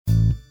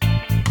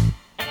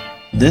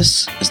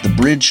This is the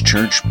Bridge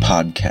Church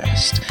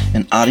Podcast,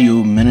 an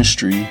audio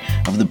ministry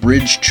of the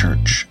Bridge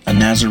Church, a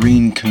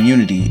Nazarene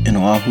community in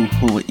Oahu,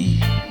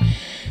 Hawaii.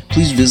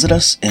 Please visit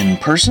us in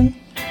person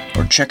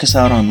or check us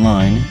out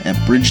online at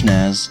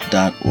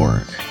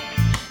bridgenaz.org.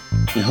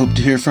 We hope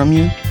to hear from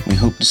you. We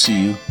hope to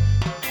see you.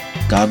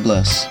 God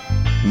bless.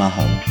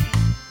 Mahalo.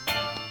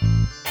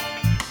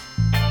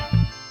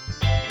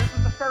 This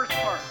is the first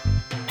part.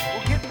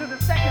 We'll get to the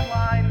second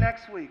line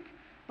next week.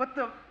 But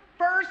the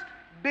first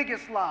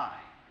biggest lie,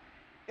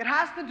 it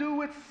has to do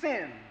with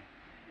sin.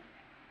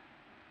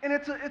 And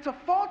it's a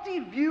faulty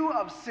view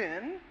of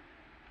sin,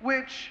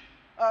 which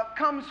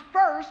comes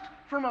first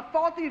from a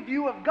faulty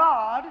view of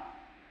God,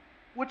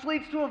 which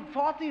leads to a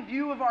faulty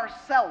view of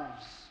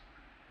ourselves.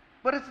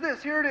 But it's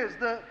this, here it is,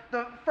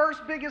 the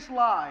first biggest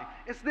lie.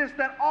 It's this,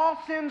 that all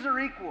sins are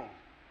equal.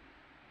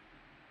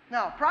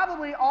 Now,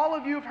 probably all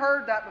of you have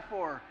heard that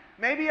before.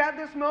 Maybe at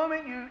this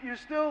moment, you're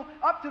still,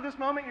 up to this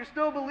moment, you're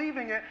still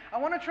believing it. I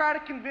want to try to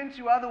convince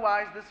you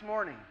otherwise this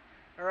morning,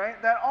 all right?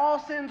 That all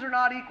sins are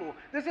not equal.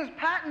 This is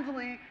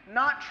patently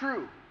not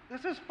true.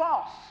 This is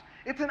false.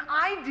 It's an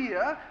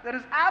idea that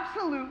is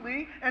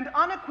absolutely and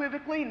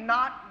unequivocally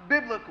not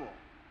biblical.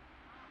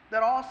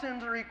 That all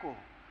sins are equal.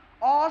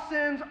 All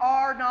sins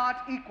are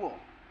not equal.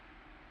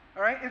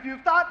 All right? If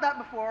you've thought that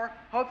before,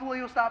 hopefully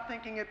you'll stop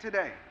thinking it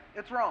today.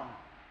 It's wrong.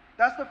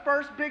 That's the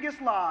first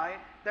biggest lie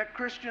that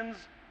Christians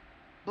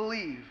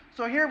believe.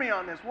 So hear me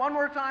on this. One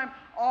more time.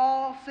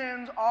 All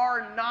sins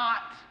are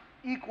not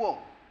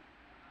equal.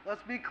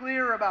 Let's be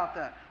clear about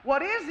that.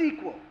 What is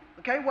equal?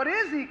 Okay, what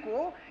is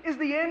equal is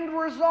the end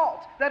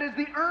result. That is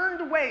the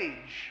earned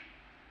wage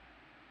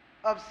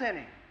of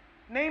sinning,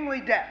 namely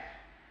death.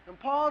 And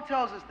Paul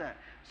tells us that.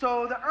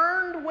 So the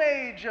earned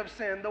wage of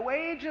sin, the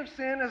wage of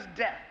sin is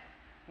death.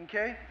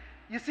 Okay?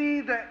 You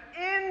see, the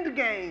end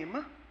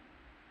game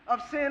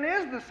of sin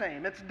is the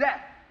same. It's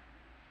death.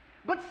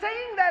 But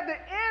saying that the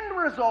end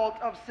result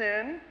of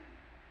sin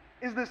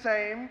is the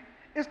same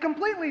is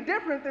completely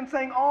different than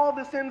saying all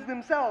the sins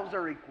themselves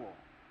are equal.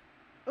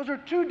 Those are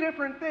two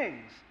different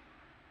things.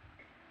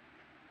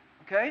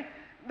 Okay?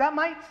 That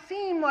might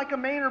seem like a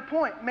minor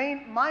point,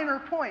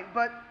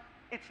 but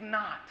it's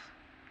not.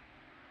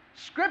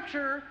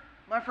 Scripture,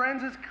 my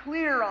friends, is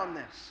clear on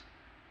this.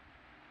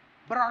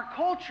 But our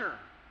culture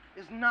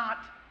is not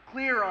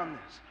clear on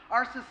this.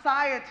 Our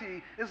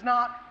society is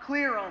not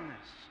clear on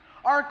this.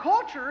 Our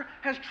culture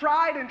has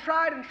tried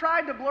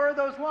to blur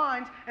those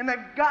lines, and they've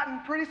gotten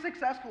pretty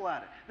successful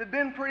at it. They've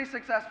been pretty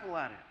successful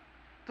at it,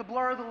 to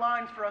blur the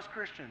lines for us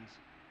Christians.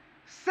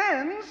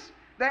 Sins,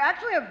 they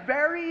actually have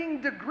varying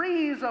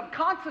degrees of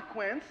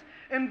consequence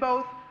in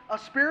both a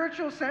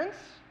spiritual sense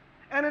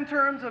and in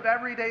terms of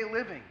everyday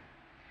living.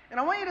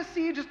 And I want you to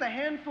see just a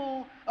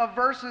handful of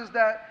verses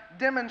that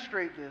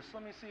demonstrate this.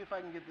 Let me see if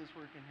I can get this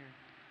working here.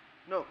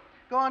 No.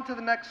 Go on to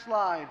the next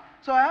slide.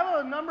 So I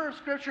have a number of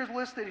scriptures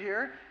listed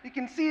here. You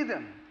can see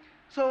them.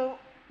 So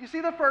you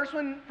see the first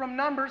one from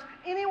Numbers,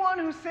 anyone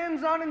who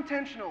sins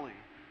unintentionally.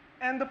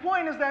 And the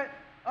point is that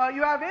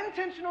you have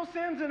intentional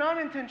sins and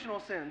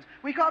unintentional sins.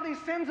 We call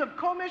these sins of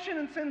commission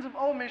and sins of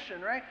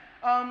omission, right?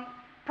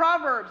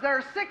 Proverbs, there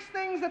are 6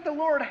 things that the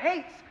Lord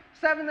hates,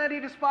 7 that he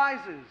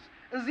despises.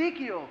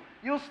 Ezekiel,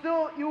 you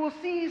will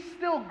see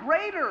still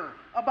greater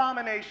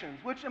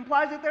abominations, which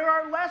implies that there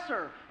are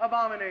lesser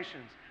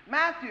abominations.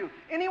 Matthew,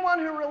 anyone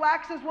who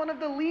relaxes one of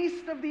the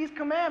least of these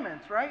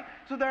commandments, right?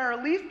 So there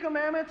are least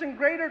commandments and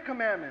greater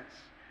commandments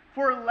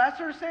for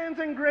lesser sins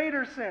and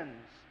greater sins.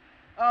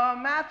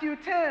 Matthew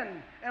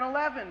 10 and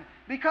 11,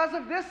 because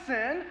of this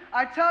sin,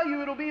 I tell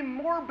you, it'll be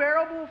more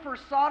bearable for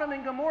Sodom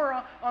and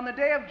Gomorrah on the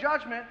day of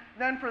judgment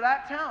than for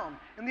that town.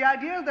 And the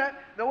idea is that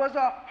there was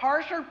a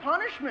harsher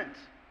punishment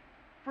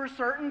for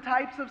certain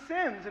types of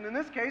sins, and in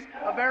this case,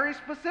 a very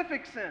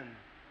specific sin.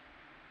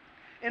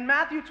 In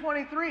Matthew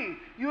 23,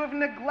 you have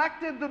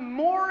neglected the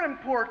more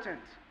important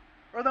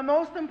or the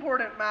most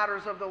important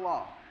matters of the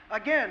law.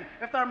 Again,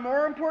 if there are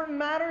more important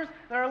matters,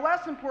 there are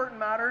less important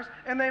matters,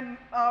 and they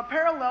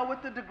parallel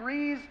with the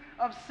degrees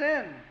of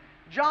sin.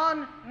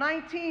 John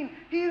 19,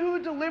 he who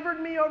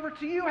delivered me over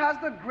to you has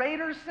the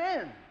greater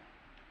sin.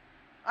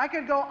 I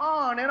could go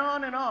on and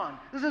on and on.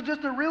 This is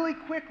just a really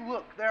quick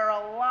look. There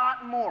are a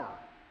lot more.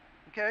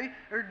 Okay?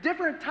 There are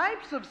different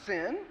types of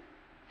sin,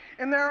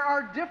 and there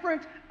are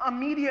different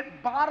immediate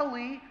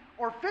bodily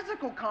or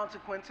physical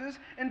consequences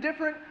and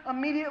different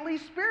immediately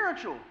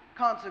spiritual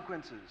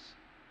consequences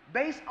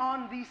based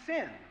on the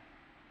sin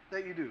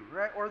that you do,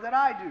 right? Or that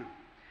I do.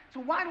 So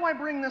why do I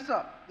bring this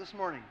up this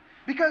morning?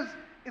 Because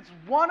it's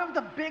one of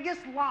the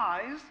biggest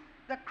lies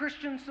that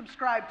Christians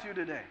subscribe to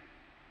today.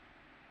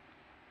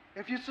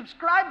 If you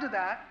subscribe to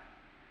that,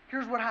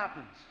 here's what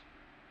happens.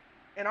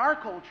 In our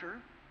culture,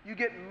 you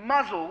get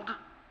muzzled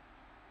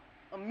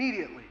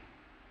immediately.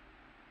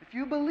 If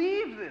you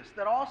believe this,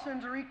 that all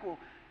sins are equal,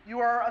 you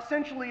are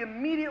essentially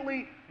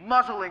immediately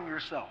muzzling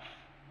yourself.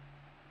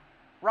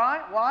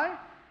 Right? Why?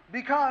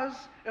 Because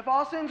if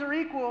all sins are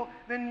equal,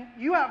 then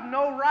you have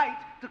no right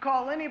to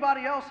call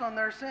anybody else on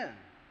their sin.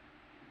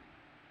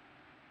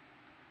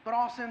 But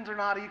all sins are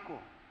not equal.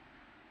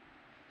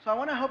 So I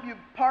want to help you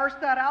parse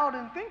that out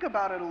and think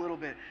about it a little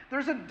bit.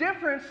 There's a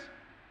difference,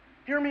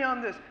 hear me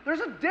on this, there's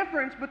a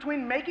difference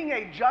between making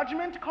a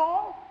judgment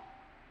call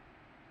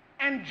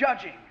and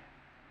judging.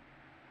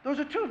 Those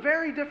are two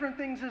very different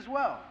things as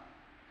well.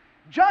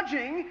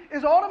 Judging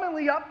is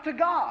ultimately up to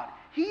God.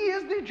 He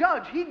is the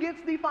judge. He gets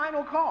the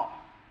final call.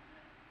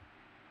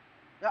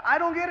 Now, I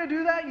don't get to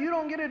do that. You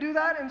don't get to do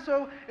that. And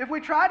so if we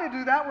try to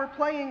do that, we're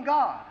playing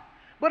God.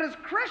 But as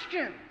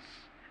Christians,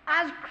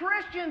 as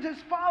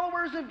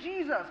followers of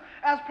Jesus,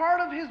 as part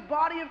of his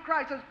body of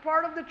Christ, as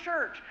part of the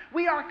church,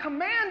 we are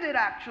commanded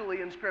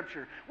actually in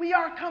Scripture. We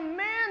are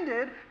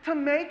commanded to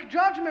make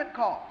judgment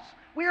calls.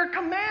 We are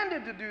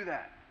commanded to do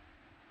that.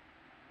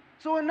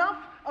 So enough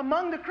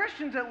among the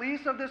Christians at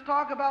least of this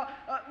talk about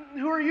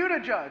who are you to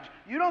judge?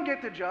 You don't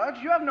get to judge.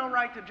 You have no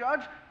right to judge.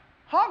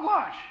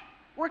 Hogwash.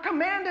 We're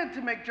commanded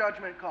to make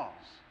judgment calls.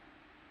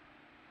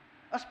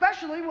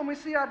 Especially when we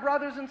see our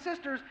brothers and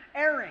sisters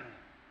erring.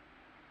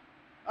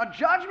 A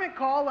judgment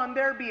call on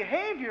their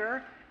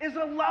behavior is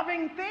a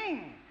loving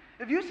thing.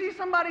 If you see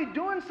somebody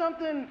doing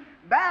something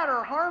bad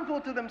or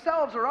harmful to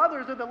themselves or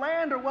others or the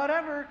land or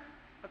whatever,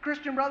 a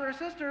Christian brother or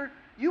sister,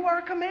 you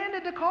are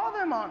commanded to call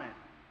them on it.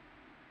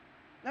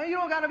 Now, you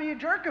don't got to be a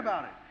jerk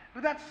about it,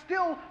 but that's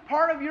still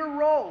part of your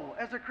role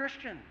as a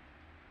Christian.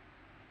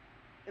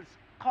 It's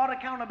called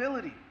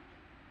accountability,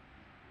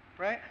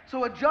 right?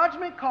 So a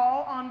judgment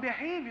call on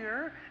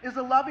behavior is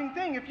a loving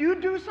thing. If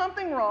you do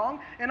something wrong,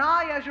 and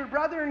I, as your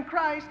brother in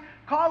Christ,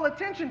 call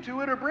attention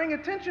to it or bring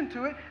attention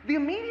to it, the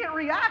immediate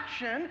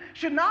reaction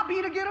should not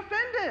be to get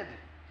offended.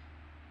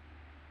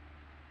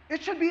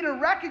 It should be to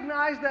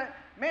recognize that,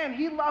 man,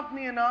 he loved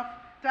me enough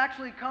to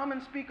actually come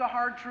and speak a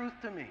hard truth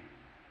to me.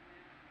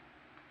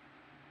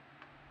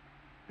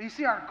 You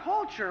see, our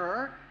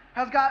culture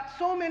has got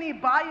so many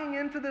buying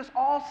into this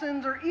all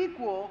sins are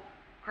equal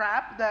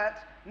crap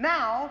that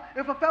now,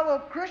 if a fellow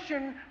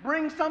Christian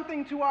brings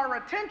something to our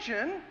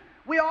attention,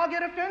 we all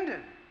get offended.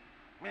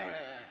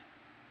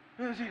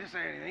 Who is he to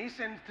say anything? He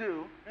sins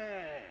too.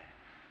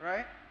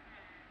 Right?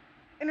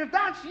 And if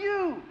that's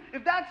you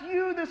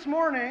this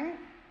morning,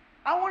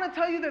 I want to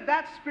tell you that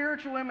that's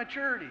spiritual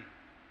immaturity.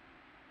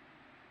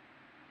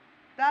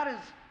 That is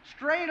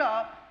straight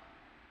up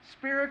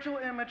spiritual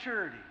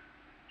immaturity.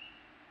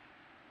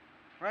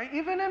 Right?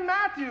 Even in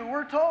Matthew,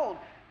 we're told,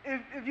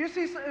 if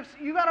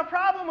you got a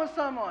problem with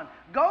someone,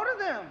 go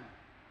to them.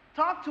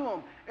 Talk to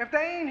them. If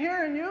they ain't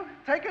hearing you,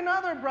 take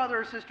another brother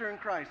or sister in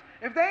Christ.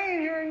 If they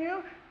ain't hearing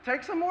you,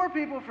 take some more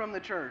people from the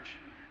church.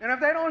 And if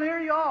they don't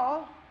hear you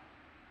all,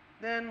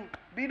 then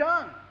be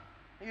done.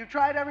 You've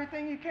tried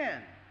everything you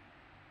can.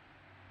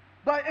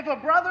 But if a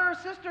brother or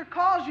sister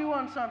calls you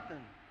on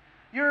something,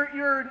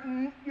 your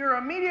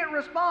immediate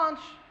response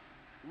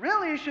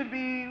really should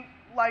be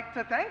like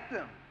to thank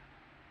them.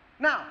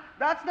 Now,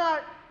 that's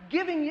not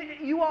giving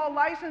you all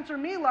license or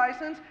me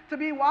license to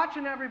be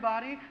watching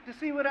everybody to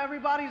see what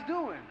everybody's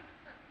doing.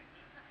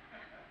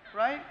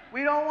 Right?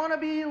 We don't want to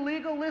be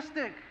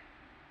legalistic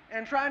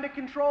and trying to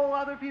control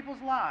other people's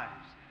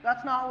lives.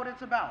 That's not what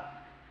it's about.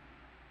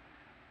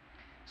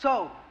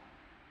 So,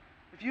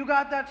 if you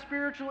got that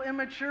spiritual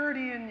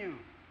immaturity in you,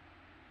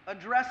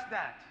 address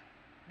that.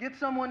 Get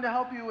someone to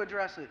help you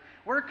address it.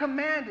 We're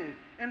commanded,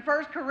 in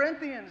 1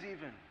 Corinthians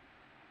even,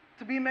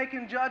 to be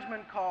making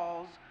judgment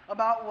calls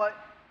about what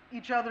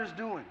each other's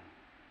doing.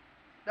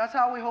 That's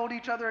how we hold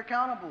each other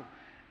accountable.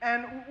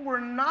 And we're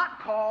not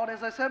called,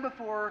 as I said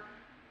before,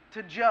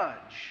 to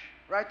judge,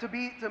 right?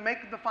 To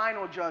make the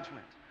final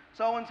judgment.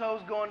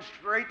 So-and-so's going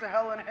straight to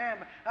hell in a hand.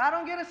 I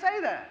don't get to say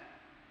that.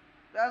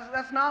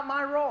 That's not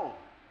my role.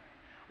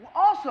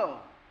 Also,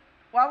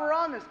 while we're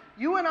on this,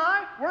 you and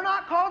I, we're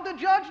not called to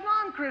judge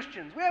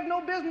non-Christians. We have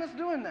no business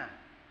doing that.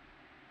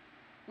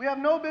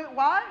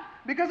 Why?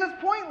 Because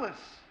it's pointless.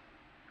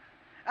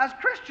 As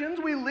Christians,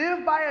 we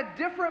live by a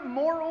different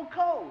moral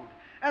code.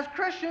 As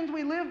Christians,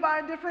 we live by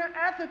a different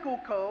ethical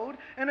code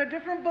and a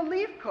different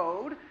belief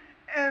code.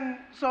 And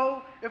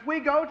so if we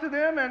go to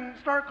them and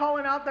start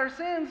calling out their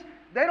sins,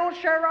 they don't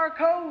share our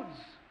codes,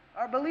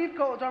 our belief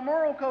codes, our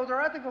moral codes, our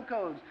ethical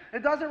codes.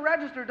 It doesn't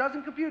register,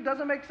 doesn't compute,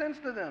 doesn't make sense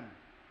to them.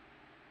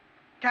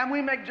 Can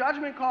we make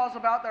judgment calls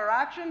about their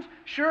actions?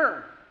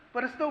 Sure,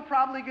 but it's still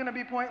probably going to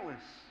be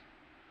pointless.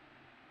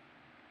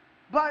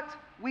 But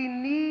we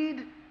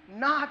need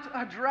not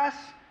address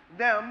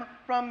them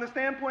from the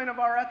standpoint of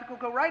our ethical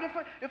code, right?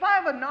 If I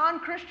have a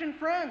non-Christian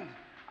friend,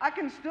 I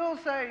can still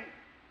say,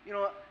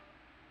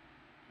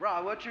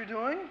 Rob, what you're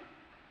doing,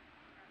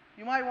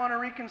 you might want to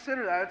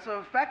reconsider that. It's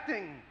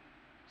affecting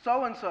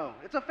so-and-so.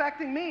 It's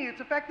affecting me. It's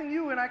affecting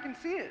you, and I can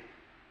see it.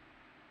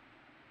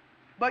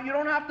 But you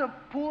don't have to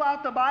pull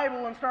out the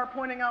Bible and start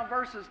pointing out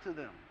verses to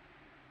them.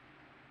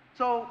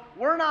 So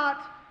we're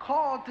not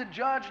called to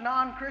judge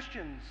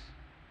non-Christians,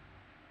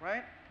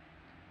 right?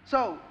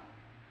 So,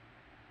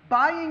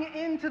 buying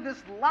into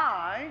this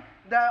lie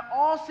that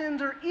all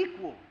sins are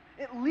equal,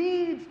 it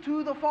leads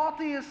to the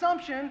faulty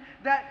assumption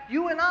that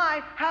you and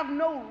I have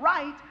no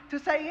right to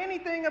say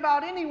anything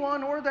about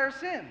anyone or their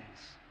sins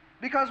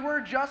because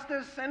we're just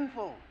as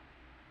sinful.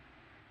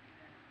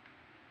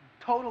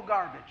 Total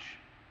garbage.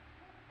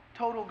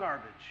 Total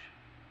garbage.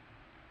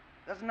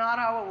 That's not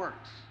how it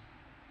works.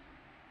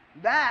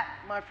 That,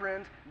 my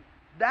friends,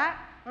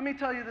 let me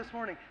tell you this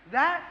morning,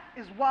 that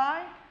is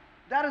why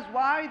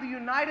the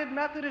United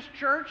Methodist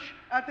Church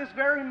at this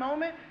very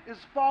moment is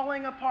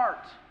falling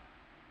apart.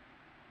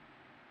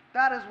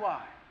 That is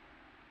why.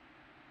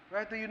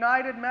 Right? The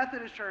United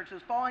Methodist Church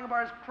is falling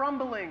apart, is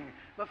crumbling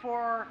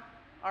before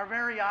our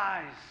very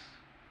eyes.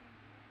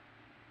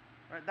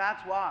 Right?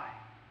 That's why.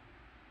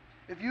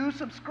 If you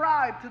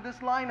subscribe to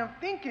this line of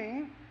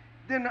thinking,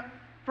 then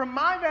from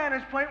my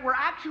vantage point, we're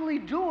actually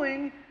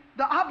doing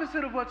the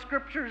opposite of what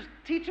Scripture is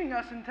teaching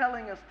us and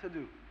telling us to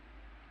do.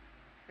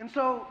 And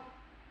so,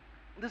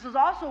 this is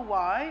also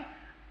why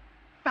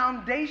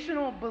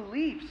foundational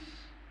beliefs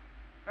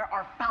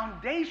are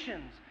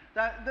foundations,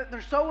 that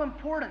they're so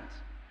important.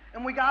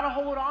 And we got to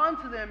hold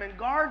on to them and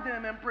guard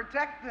them and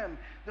protect them.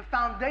 The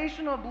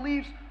foundational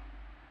beliefs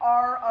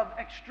are of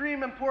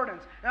extreme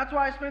importance. And that's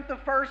why I spent the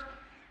first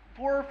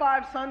 4 or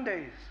 5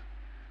 Sundays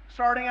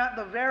starting at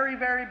the very,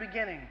 very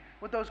beginning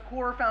with those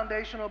core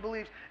foundational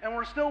beliefs. And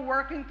we're still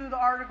working through the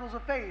Articles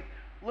of Faith,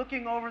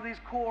 looking over these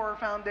core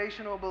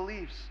foundational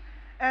beliefs.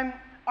 And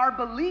our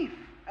belief,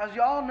 as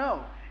you all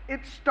know,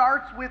 it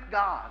starts with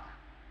God.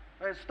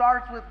 It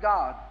starts with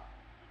God.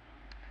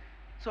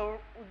 So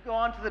we'll go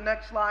on to the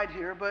next slide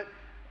here, but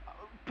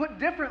put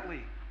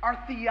differently, our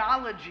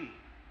theology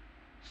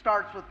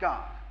starts with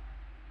God.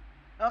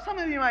 Now some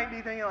of you might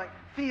be thinking like,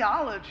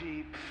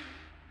 theology?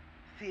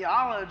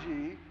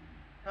 Theology?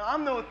 Now,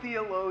 I'm no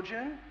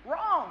theologian.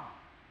 Wrong.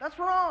 That's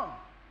wrong.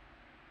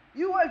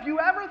 If you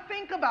ever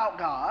think about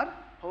God,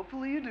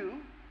 hopefully you do,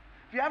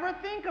 if you ever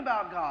think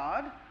about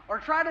God or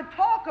try to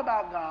talk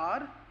about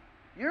God,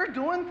 you're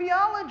doing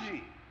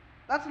theology.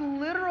 That's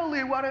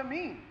literally what it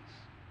means.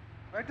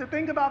 Right? To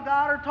think about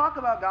God or talk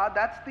about God,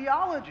 that's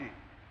theology.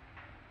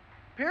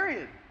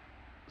 Period.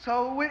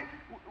 So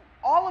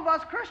all of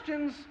us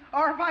Christians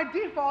are by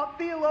default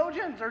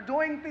theologians or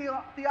doing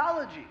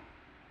theology.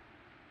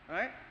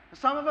 Right?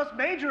 Some of us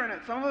major in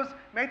it. Some of us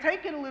may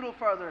take it a little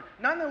further.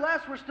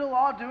 Nonetheless, we're still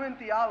all doing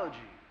theology.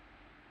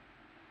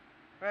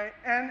 Right?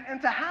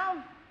 And to have,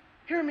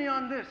 hear me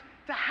on this,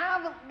 to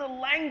have the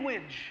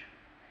language,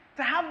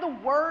 to have the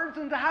words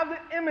and to have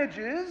the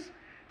images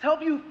to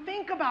help you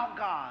think about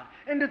God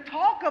and to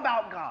talk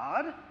about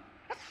God,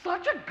 that's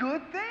such a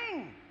good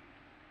thing.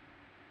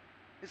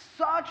 It's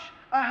such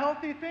a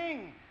healthy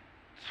thing.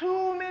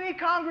 Too many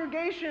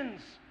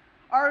congregations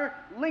are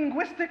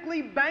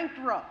linguistically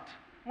bankrupt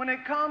when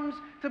it comes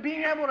to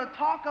being able to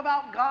talk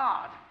about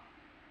God.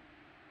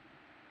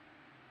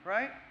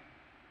 Right?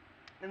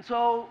 And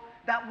so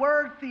that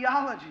word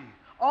theology,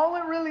 all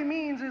it really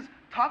means is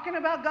talking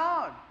about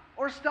God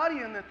or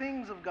studying the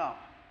things of God.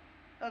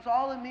 That's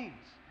all it means.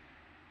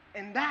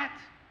 And that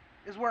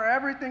is where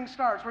everything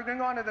starts. We're going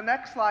to go on to the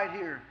next slide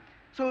here.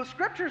 So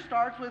Scripture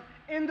starts with,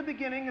 in the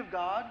beginning of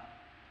God.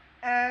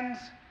 And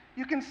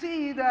you can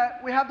see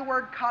that we have the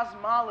word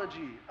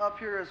cosmology up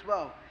here as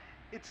well.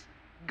 It's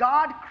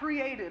God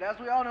created, as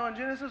we all know in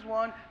Genesis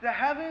 1, the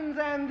heavens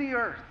and the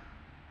earth.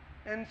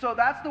 And so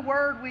that's the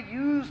word we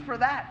use for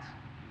that,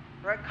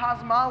 right?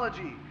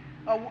 Cosmology.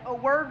 A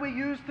word we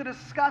use to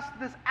discuss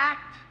this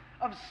act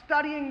of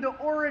studying the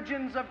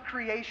origins of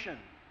creation,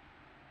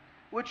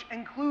 which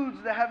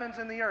includes the heavens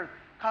and the earth.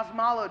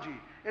 Cosmology.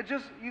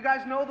 You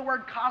guys know the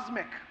word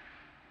cosmic.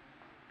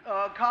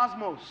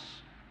 Cosmos,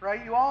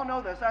 right? You all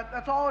know this.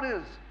 That's all it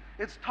is.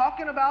 It's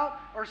talking about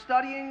or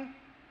studying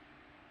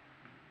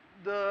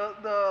the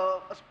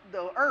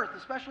earth,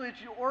 especially its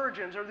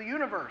origins, or the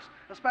universe,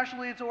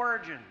 especially its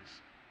origins.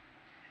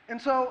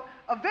 And so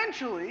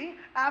eventually,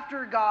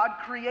 after God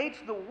creates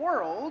the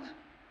world,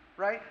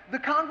 right, the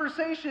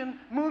conversation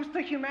moves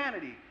to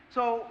humanity.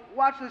 So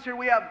watch this here.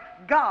 We have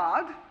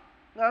God,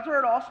 that's where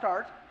it all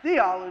starts,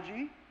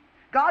 theology.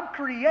 God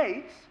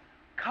creates,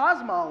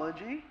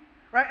 cosmology,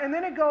 right? And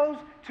then it goes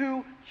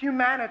to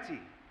humanity.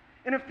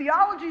 And if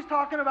theology is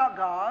talking about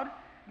God,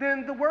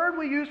 then the word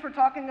we use for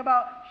talking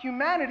about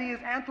humanity is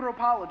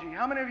anthropology.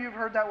 How many of you have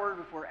heard that word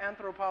before?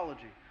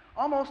 Anthropology.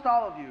 Almost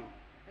all of you.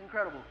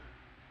 Incredible.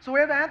 So we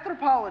have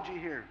anthropology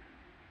here.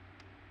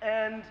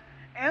 And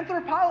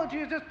anthropology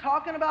is just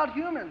talking about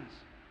humans,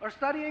 or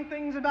studying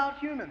things about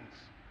humans,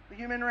 the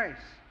human race.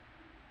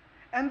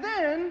 And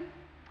then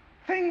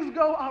things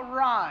go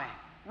awry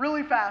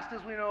really fast,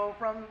 as we know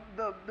from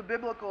the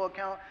biblical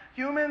account.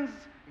 Humans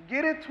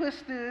get it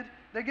twisted,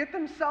 they get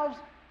themselves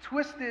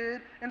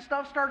twisted, and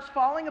stuff starts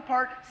falling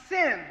apart.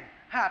 Sin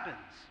happens.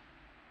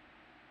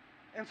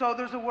 And so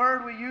there's a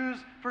word we use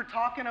for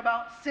talking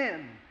about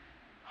sin,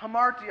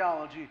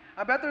 hamartiology.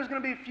 I bet there's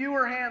going to be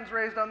fewer hands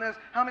raised on this.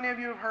 How many of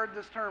you have heard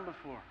this term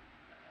before?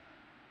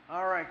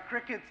 All right,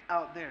 crickets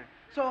out there.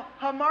 So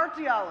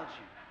hamartiology,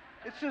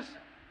 it's just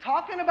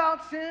talking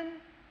about sin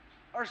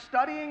or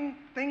studying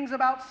things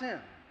about sin.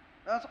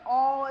 That's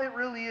all it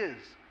really is.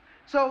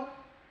 So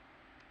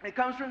it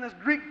comes from this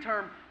Greek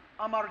term,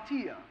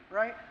 hamartia,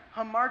 right?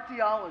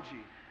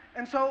 Hamartiology.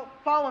 And so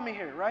follow me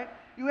here, right?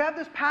 You have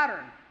this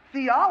pattern.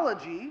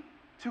 Theology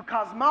to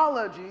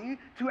cosmology,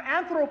 to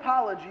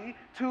anthropology,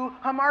 to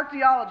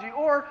hamartiology,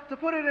 or to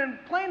put it in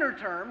plainer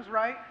terms,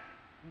 right?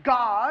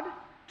 God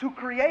to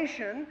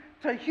creation,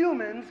 to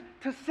humans,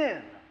 to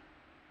sin.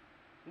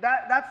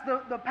 That's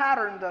the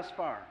pattern thus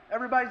far.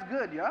 Everybody's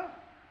good, yeah?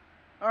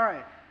 All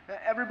right.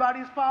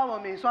 Everybody's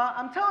following me. So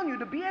I'm telling you,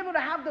 to be able to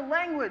have the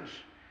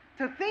language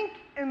to think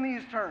in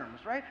these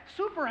terms, right?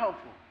 Super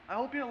helpful. I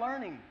hope you're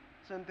learning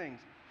some things.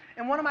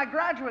 In one of my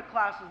graduate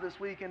classes this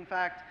week, in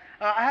fact,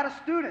 I had a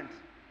student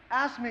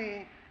ask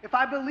me if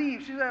I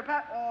believe. She said,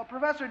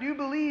 Professor, do you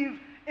believe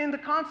in the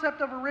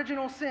concept of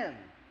original sin?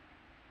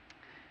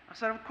 I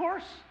said, of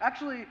course.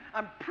 Actually,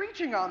 I'm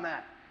preaching on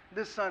that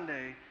this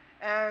Sunday.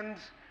 And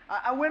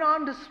I went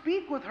on to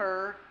speak with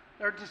her,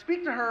 or to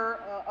speak to her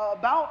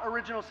about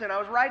original sin. I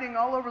was writing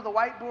all over the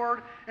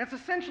whiteboard, and it's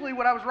essentially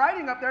what I was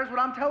writing up there is what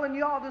I'm telling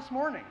you all this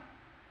morning,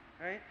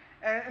 right?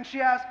 And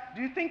she asked,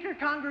 do you think your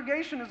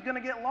congregation is going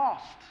to get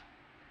lost?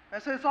 I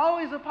said, it's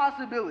always a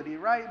possibility,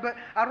 right? But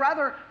I'd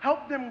rather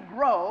help them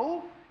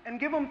grow and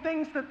give them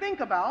things to think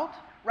about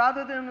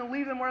rather than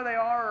leave them where they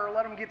are or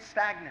let them get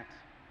stagnant.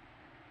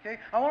 Okay?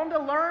 I want them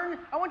to learn.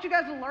 I want you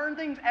guys to learn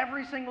things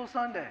every single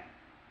Sunday.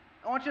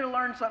 I want you to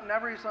learn something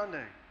every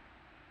Sunday.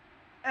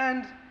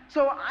 And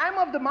so I'm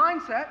of the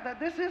mindset that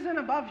this isn't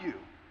above you.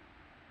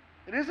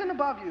 It isn't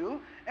above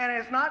you, and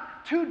it's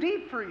not too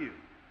deep for you.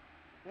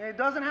 It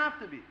doesn't have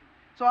to be.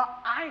 So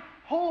I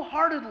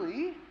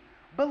wholeheartedly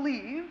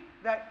believe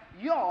that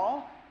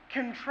y'all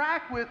can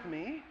track with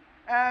me,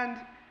 and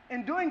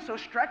in doing so,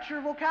 stretch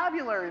your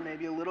vocabulary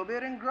maybe a little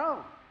bit and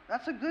grow.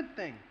 That's a good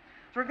thing.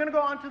 So we're going to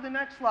go on to the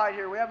next slide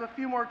here. We have a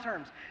few more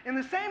terms. In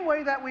the same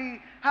way that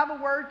we have a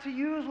word to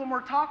use when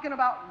we're talking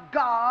about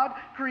God,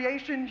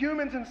 creation,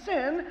 humans, and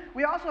sin,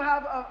 we also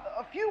have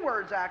a few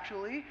words,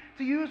 actually,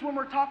 to use when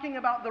we're talking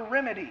about the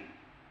remedy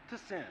to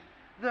sin,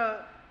 the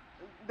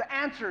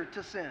answer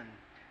to sin.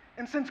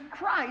 And since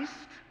Christ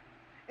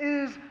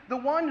is the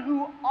one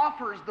who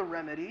offers the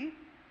remedy,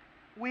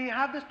 we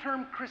have this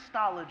term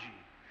Christology.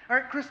 All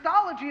right,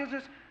 Christology is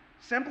just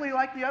simply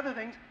like the other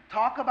things,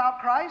 talk about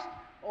Christ,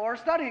 or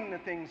studying the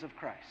things of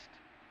Christ.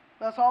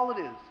 That's all it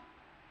is.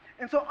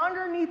 And so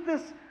underneath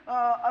this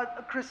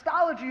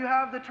Christology, you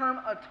have the term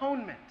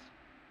atonement.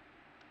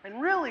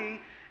 And really,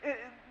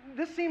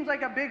 this seems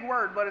like a big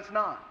word, but it's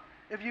not.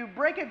 If you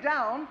break it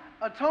down,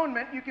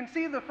 atonement, you can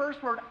see the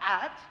first word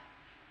at,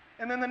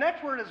 and then the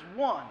next word is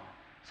one.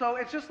 So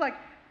it's just like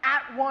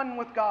at one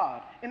with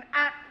God, an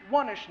at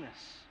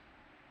one-ishness,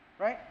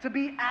 right? To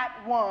be at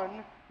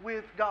one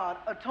with God.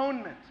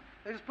 Atonement.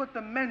 They just put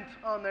the ment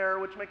on there,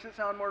 which makes it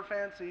sound more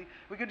fancy.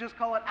 We could just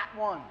call it at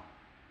one,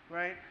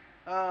 right?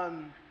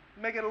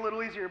 Make it a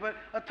little easier. But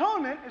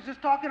atonement is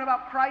just talking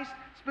about Christ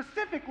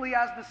specifically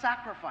as the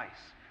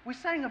sacrifice. We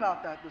sang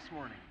about that this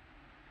morning.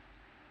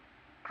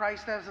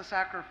 Christ as a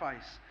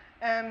sacrifice.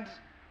 And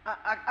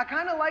I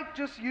kind of like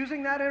just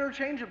using that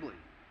interchangeably.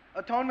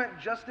 Atonement,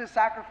 justice,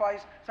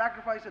 sacrifice,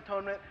 sacrifice,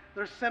 atonement.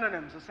 They're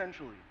synonyms,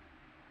 essentially.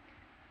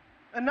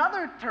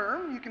 Another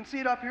term, you can see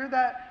it up here,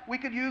 that we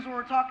could use when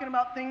we're talking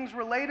about things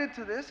related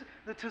to this,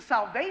 to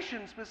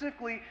salvation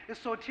specifically, is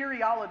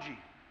soteriology.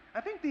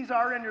 I think these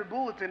are in your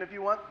bulletin if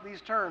you want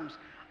these terms.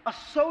 A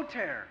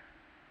soter,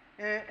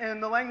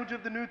 in the language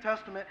of the New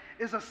Testament,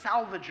 is a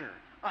salvager,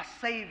 a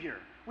savior.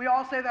 We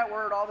all say that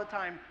word all the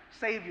time,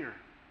 savior.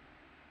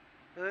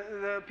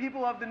 The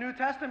people of the New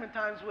Testament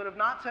times would have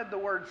not said the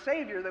word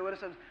savior, they would have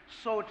said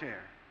soter.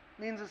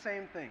 It means the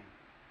same thing.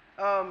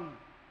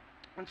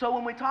 And so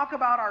when we talk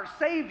about our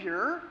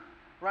Savior,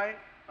 right,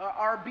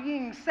 our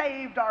being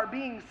saved, our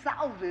being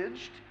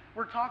salvaged,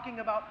 we're talking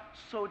about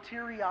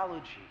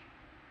soteriology.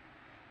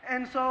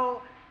 And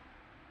so,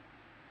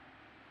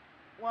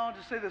 well, I'll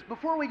just say this.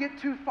 Before we get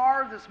too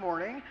far this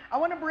morning, I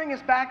want to bring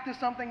us back to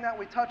something that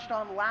we touched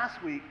on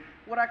last week,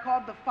 what I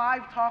called the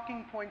 5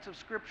 talking points of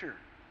Scripture.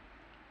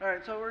 All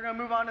right, so we're going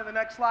to move on to the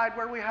next slide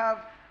where we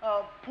have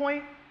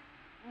point,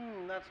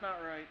 that's not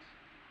right.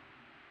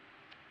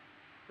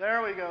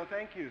 There we go,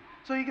 thank you.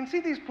 So you can see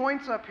these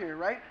points up here,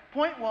 right?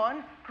 Point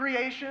 1,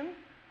 creation.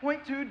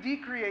 Point 2,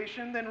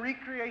 decreation. Then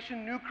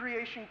recreation, new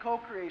creation,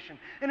 co-creation.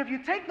 And if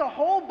you take the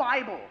whole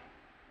Bible,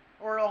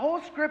 or a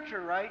whole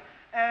Scripture, right,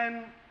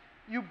 and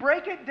you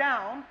break it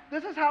down,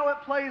 this is how it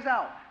plays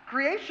out.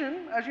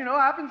 Creation, as you know,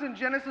 happens in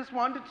Genesis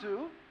 1 to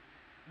 2.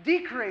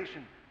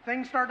 Decreation,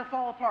 things start to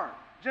fall apart.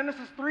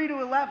 Genesis 3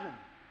 to 11.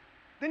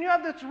 Then you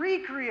have this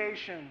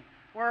recreation,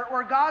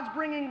 where God's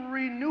bringing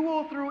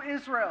renewal through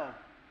Israel.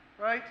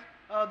 Right?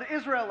 The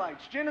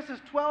Israelites, Genesis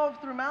 12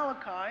 through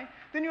Malachi.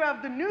 Then you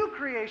have the new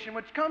creation,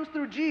 which comes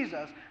through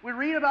Jesus. We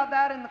read about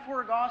that in the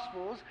 4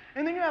 Gospels.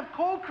 And then you have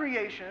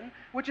co-creation,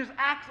 which is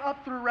Acts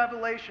up through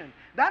Revelation.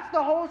 That's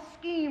the whole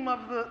scheme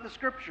of the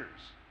Scriptures,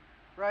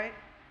 right?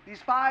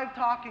 These 5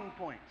 talking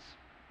points.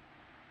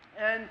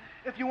 And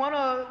if you want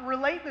to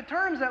relate the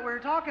terms that we were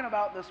talking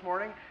about this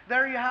morning,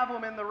 there you have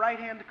them in the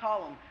right-hand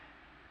column.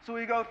 So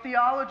we go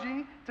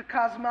theology to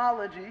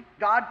cosmology.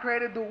 God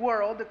created the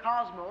world, the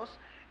cosmos,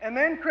 and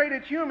then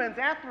created humans,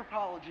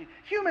 anthropology.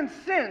 Humans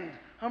sinned,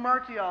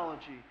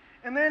 hamartiology.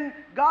 And then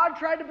God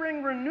tried to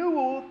bring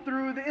renewal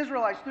through the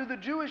Israelites, through the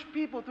Jewish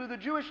people, through the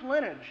Jewish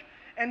lineage.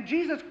 And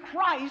Jesus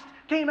Christ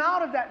came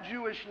out of that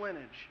Jewish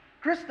lineage,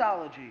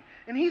 Christology.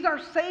 And he's our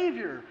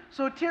Savior,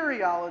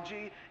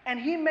 soteriology, and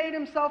he made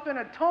himself an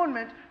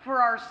atonement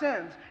for our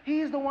sins.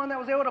 He's the one that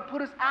was able to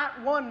put us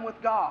at one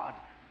with God.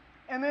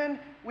 And then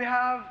we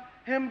have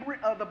him,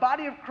 the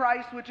body of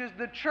Christ, which is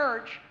the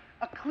church,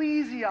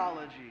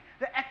 ecclesiology.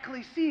 The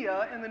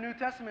ecclesia in the New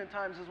Testament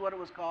times is what it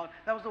was called.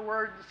 That was the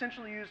word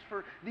essentially used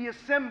for the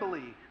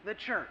assembly, the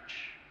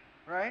church.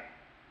 Right?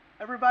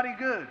 Everybody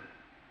good?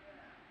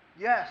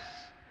 Yes.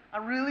 I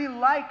really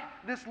like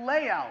this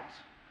layout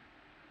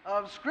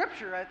of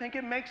Scripture. I think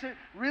it makes it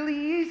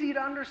really easy to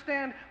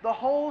understand the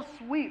whole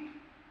sweep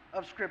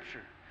of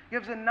Scripture.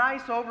 Gives a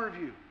nice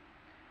overview.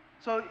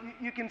 So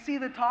you can see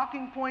the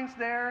talking points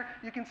there.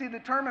 You can see the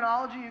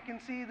terminology. You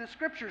can see the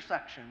Scripture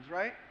sections,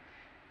 right?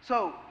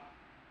 So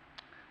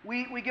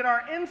we get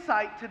our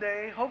insight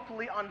today,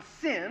 hopefully, on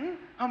sin,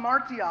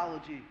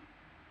 hamartiology.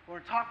 We're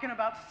talking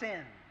about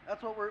sin.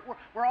 That's what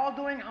we're all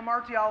doing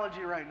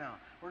hamartiology right now.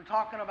 We're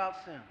talking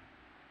about sin.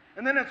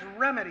 And then it's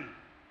remedy,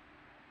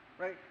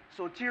 right?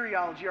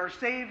 Soteriology. Our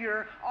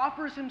Savior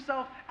offers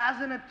himself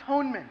as an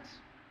atonement.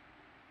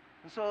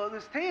 And so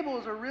this table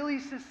is a really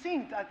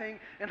succinct, I think,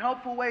 and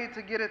helpful way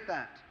to get at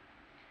that.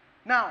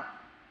 Now,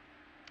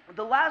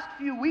 the last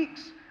few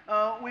weeks,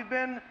 we've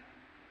been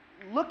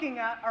looking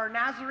at our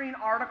Nazarene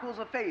Articles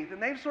of Faith,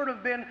 and they've sort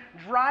of been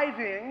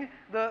driving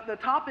the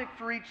topic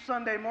for each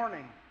Sunday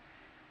morning.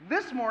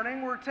 This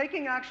morning, we're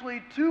taking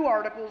actually two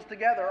articles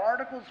together,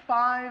 Articles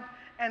 5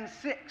 and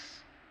 6.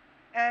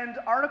 And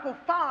Article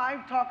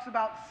 5 talks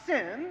about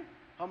sin,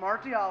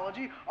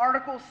 hamartiology.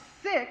 Article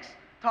 6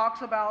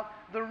 talks about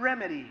the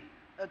remedy,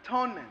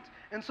 atonement.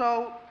 And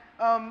so,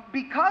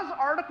 because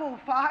Article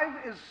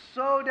 5 is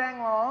so dang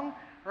long,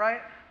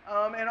 right,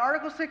 and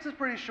Article 6 is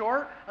pretty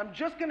short, I'm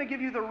just going to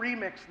give you the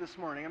remix this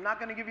morning. I'm not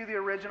going to give you the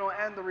original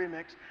and the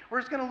remix. We're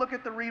just going to look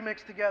at the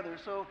remix together.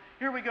 So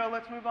here we go.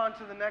 Let's move on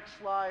to the next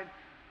slide.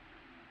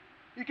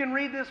 You can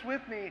read this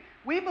with me.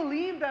 We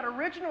believe that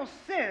original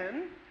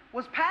sin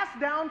was passed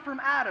down from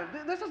Adam.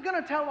 This is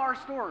going to tell our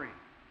story,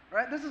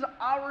 right? This is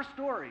our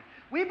story.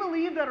 We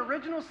believe that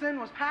original sin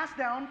was passed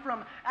down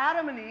from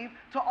Adam and Eve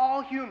to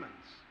all humans.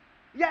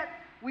 Yet,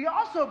 we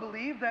also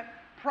believe that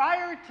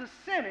prior to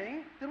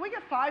sinning, did we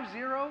get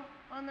 5-0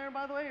 on there,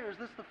 by the way, or is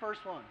this the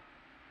first one?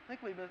 I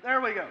think we missed.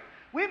 There we go.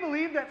 We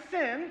believe that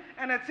sin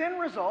and its end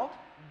result,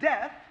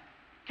 death,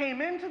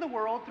 came into the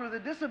world through the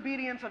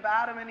disobedience of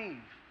Adam and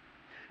Eve.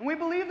 And we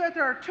believe that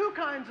there are two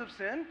kinds of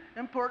sin,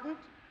 important: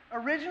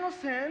 original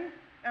sin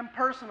and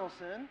personal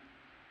sin.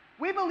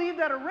 We believe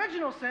that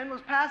original sin was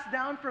passed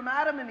down from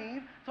Adam and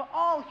Eve to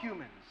all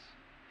humans.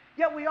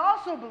 Yet we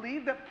also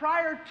believe that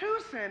prior to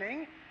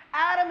sinning,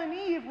 Adam and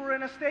Eve were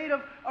in a state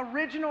of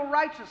original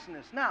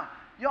righteousness. Now,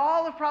 you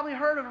all have probably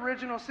heard of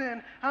original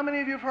sin. How many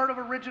of you have heard of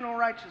original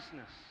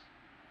righteousness?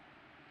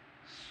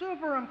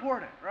 Super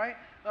important, right?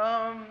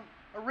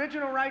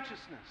 Original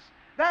righteousness.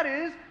 That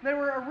is, they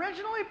were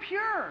originally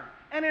pure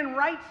and in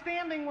right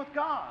standing with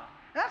God.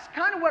 That's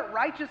kind of what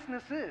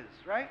righteousness is,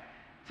 right?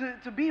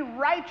 To be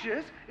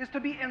righteous is to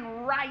be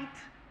in right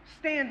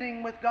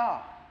standing with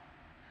God.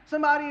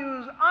 Somebody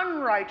who's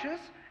unrighteous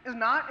is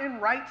not in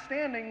right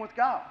standing with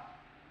God.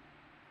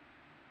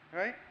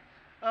 Right?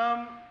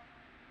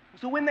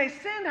 So when they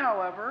sinned,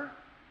 however,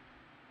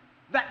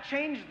 that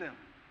changed them.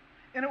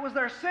 And it was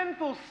their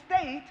sinful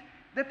state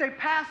that they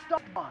passed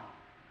on.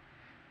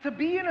 To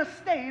be in a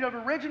state of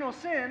original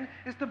sin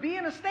is to be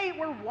in a state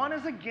where one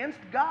is against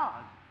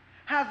God,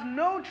 has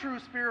no true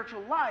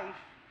spiritual life,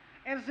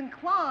 and is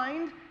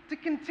inclined to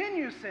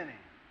continue sinning.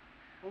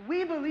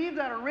 We believe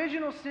that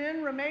original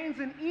sin remains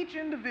in each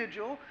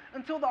individual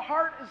until the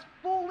heart is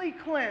fully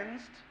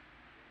cleansed.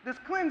 This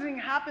cleansing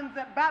happens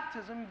at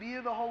baptism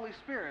via the Holy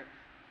Spirit.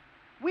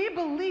 We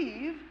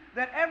believe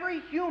that every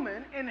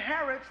human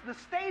inherits the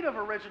state of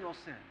original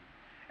sin,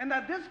 and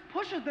that this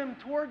pushes them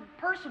toward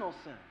personal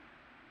sin.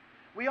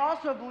 We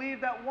also believe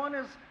that one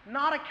is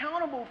not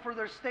accountable for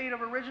their state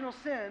of original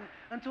sin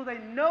until they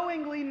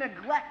knowingly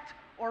neglect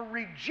or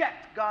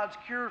reject God's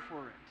cure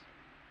for it.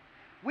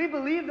 We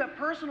believe that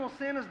personal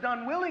sin is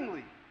done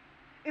willingly.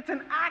 It's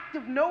an act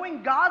of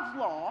knowing God's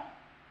law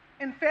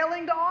and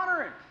failing to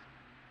honor it.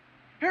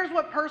 Here's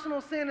what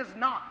personal sin is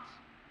not: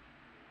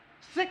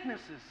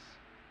 sicknesses,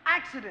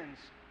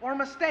 accidents, or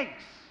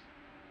mistakes.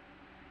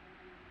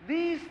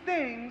 These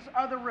things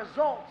are the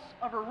results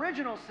of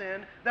original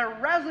sin, the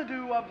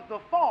residue of the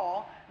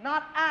fall,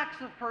 not acts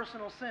of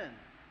personal sin.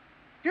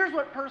 Here's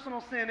what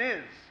personal sin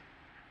is: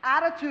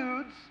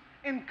 attitudes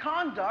and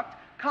conduct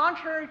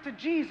contrary to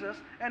Jesus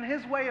and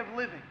his way of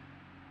living.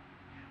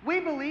 We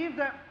believe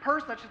that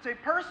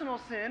personal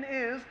sin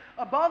is,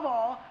 above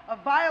all, a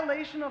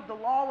violation of the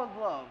law of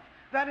love.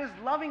 That is,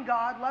 loving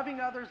God, loving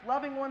others,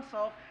 loving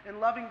oneself, and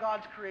loving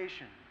God's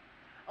creation.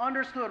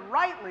 Understood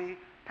rightly,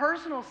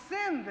 personal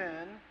sin,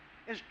 then,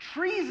 is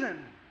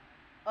treason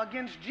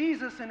against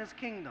Jesus and his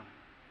kingdom.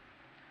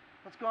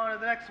 Let's go on to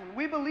the next one.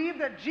 We believe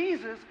that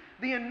Jesus,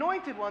 the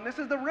anointed one, this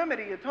is the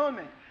remedy,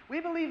 atonement. We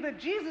believe that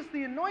Jesus,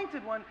 the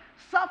anointed one,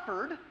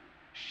 suffered,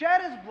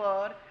 shed his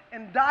blood,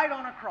 and died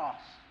on a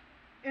cross.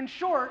 In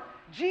short,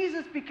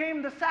 Jesus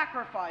became the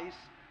sacrifice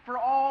for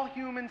all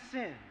human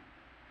sin.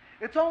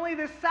 It's only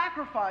this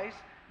sacrifice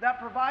that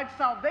provides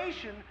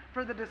salvation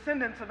for the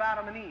descendants of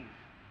Adam and Eve.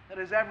 That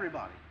is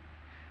everybody.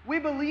 We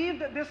believe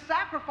that this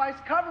sacrifice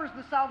covers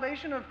the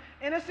salvation of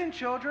innocent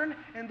children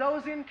and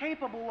those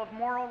incapable of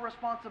moral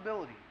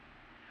responsibility.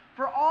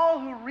 For all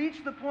who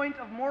reach the point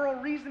of moral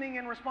reasoning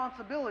and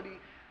responsibility,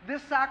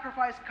 this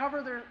sacrifice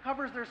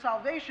covers their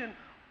salvation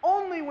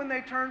only when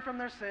they turn from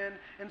their sin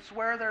and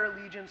swear their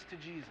allegiance to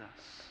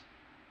Jesus.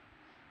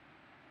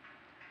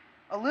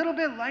 A little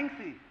bit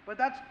lengthy, but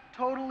that's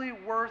totally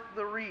worth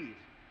the read.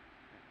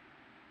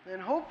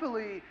 And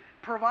hopefully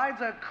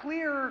provides a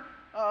clear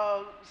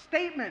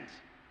statement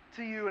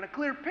to you and a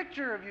clear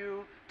picture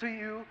to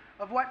you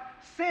of what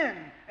sin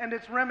and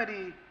its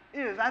remedy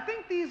is. I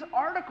think these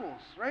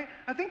articles, right,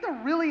 I think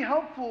they're really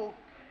helpful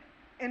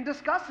in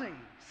discussing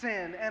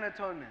sin and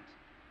atonement.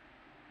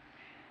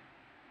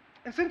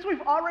 And since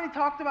we've already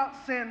talked about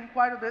sin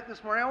quite a bit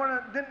this morning, I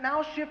want to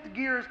now shift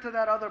gears to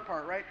that other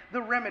part, right?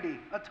 The remedy,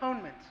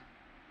 atonement.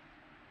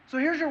 So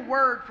here's your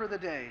word for the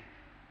day.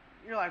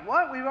 You're like,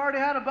 what? We've already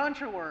had a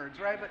bunch of words,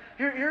 right? But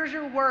here's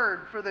your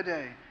word for the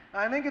day.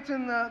 I think it's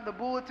in the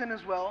bulletin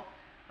as well.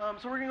 So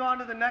we're going to go on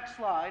to the next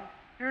slide.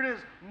 Here it is,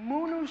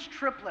 munus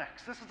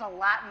triplex. This is a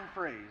Latin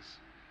phrase.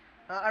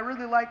 I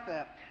really like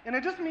that. And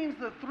it just means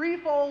the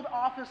threefold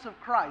office of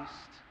Christ.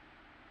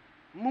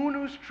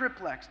 Munus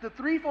triplex, the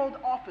threefold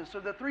office or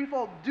the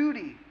threefold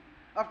duty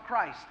of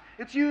Christ.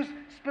 It's used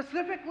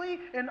specifically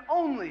and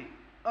only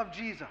of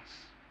Jesus,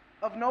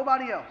 of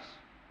nobody else.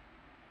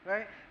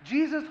 Right?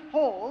 Jesus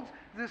holds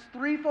this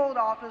threefold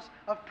office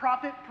of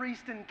prophet,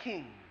 priest, and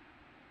king.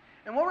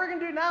 And what we're going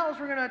to do now is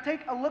we're going to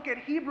take a look at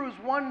Hebrews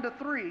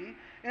 1-3,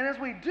 and as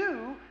we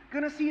do,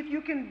 going to see if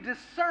you can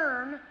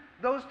discern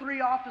those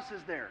three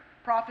offices there,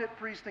 prophet,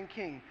 priest, and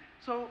king.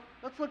 So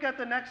let's look at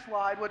the next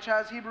slide, which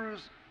has Hebrews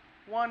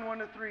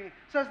 1:1-3. It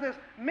says this,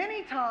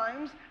 many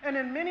times and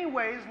in many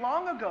ways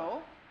long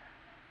ago,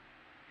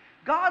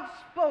 God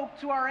spoke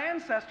to our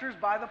ancestors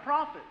by the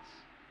prophets.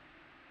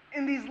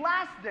 In these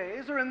last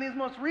days, or in these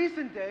most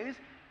recent days,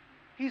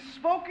 He's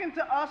spoken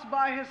to us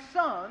by His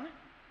Son,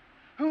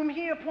 whom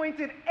He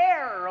appointed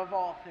heir of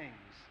all things,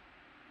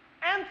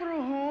 and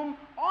through whom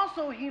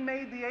also He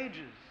made the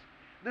ages.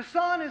 The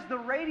Son is the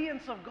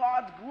radiance of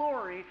God's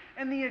glory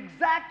and the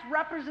exact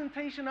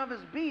representation of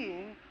His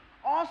being,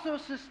 also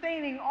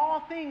sustaining all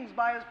things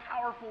by His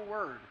powerful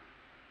word.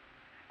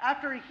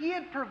 After He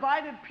had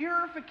provided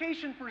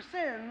purification for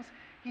sins,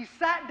 He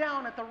sat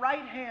down at the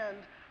right hand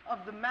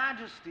of the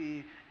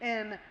Majesty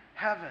in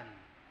heaven.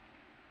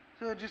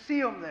 So did you see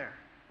Him there?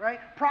 Right?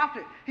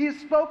 Prophet. He has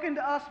spoken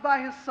to us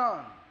by His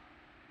Son.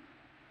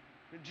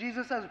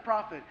 Jesus as a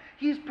prophet.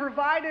 He's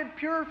provided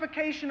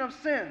purification of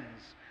sins.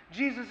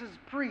 Jesus is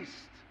priest.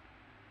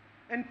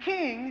 And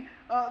king,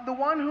 the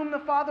one whom the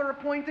Father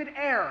appointed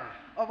heir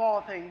of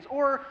all things.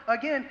 Or,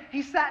 again,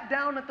 He sat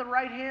down at the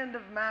right hand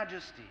of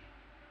Majesty.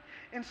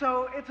 And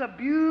so it's a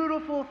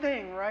beautiful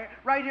thing, right?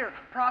 Right here,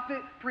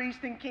 prophet, priest,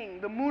 and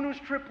king. The munus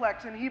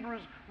triplex in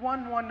Hebrews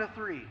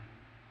 1:1-3.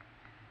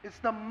 It's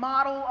the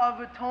model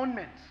of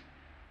atonement.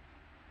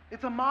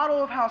 It's a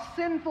model of how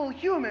sinful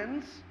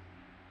humans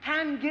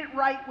can get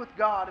right with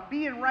God and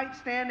be in right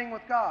standing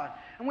with God.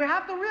 And we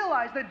have to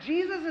realize that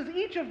Jesus is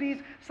each of these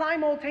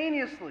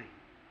simultaneously.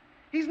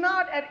 He's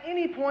not at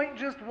any point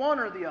just one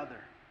or the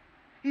other.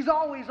 He's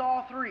always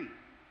all three.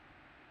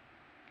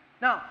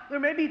 Now, there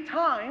may be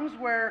times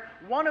where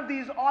one of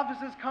these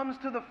offices comes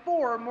to the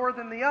fore more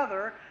than the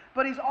other,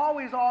 but He's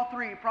always all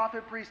three,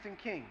 prophet, priest, and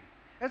king.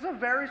 It's a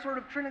very sort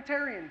of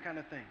Trinitarian kind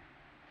of thing.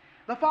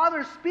 The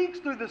Father speaks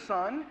through the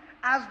Son,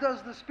 as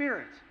does the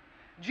Spirit.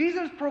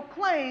 Jesus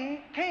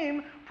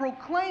came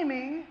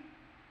proclaiming,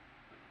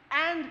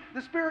 and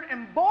the Spirit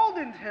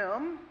emboldened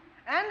Him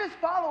and His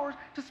followers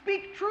to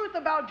speak truth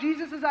about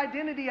Jesus'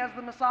 identity as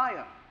the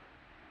Messiah.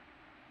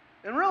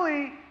 And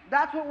really,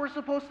 that's what we're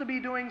supposed to be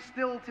doing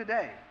still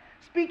today.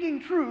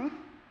 Speaking truth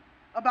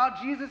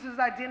about Jesus'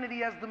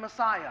 identity as the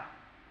Messiah.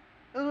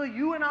 That's what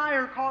you and I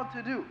are called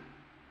to do.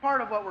 Part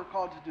of what we're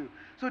called to do.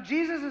 So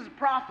Jesus is a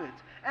prophet.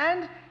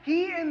 And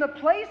He, in the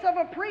place of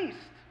a priest,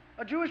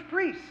 a Jewish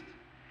priest,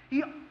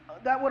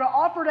 that would have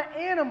offered an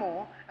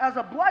animal as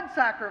a blood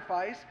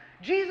sacrifice,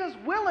 Jesus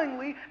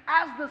willingly,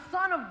 as the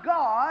Son of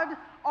God,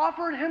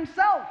 offered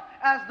Himself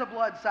as the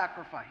blood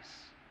sacrifice.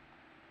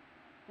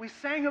 We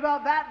sang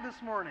about that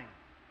this morning.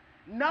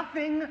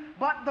 Nothing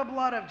but the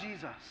blood of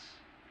Jesus.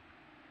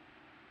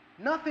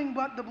 Nothing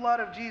but the blood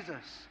of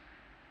Jesus.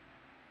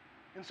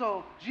 And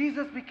so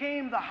Jesus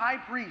became the high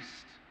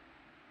priest.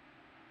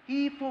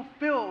 He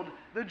fulfilled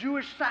the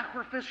Jewish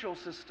sacrificial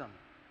system.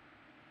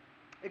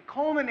 It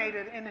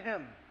culminated in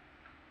Him.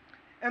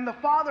 And the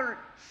Father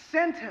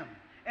sent Him,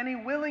 and He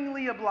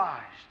willingly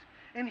obliged.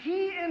 And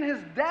He, in His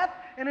death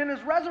and in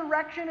His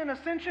resurrection and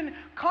ascension,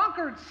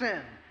 conquered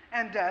sin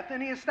and death,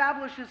 and he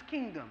established his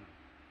kingdom.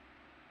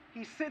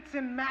 He sits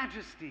in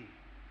majesty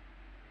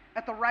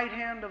at the right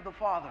hand of the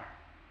Father.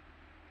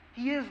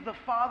 He is the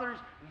Father's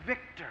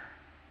victor.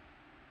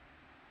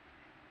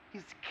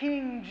 He's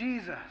King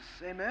Jesus.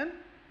 Amen?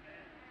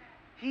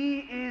 He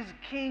is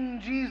King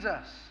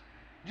Jesus.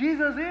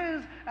 Jesus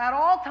is at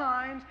all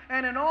times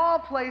and in all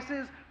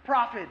places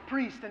prophet,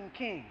 priest, and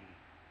king.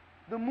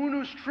 The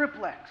munus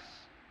triplex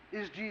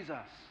is Jesus.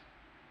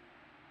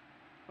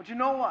 But you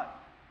know what?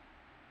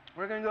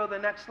 We're going to go to the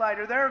next slide.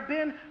 There have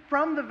been,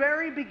 from the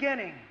very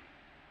beginning,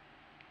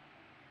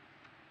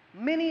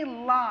 many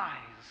lies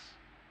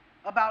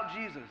about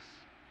Jesus.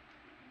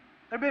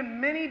 There have been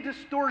many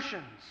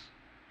distortions.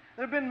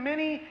 There have been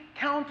many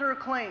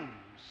counterclaims.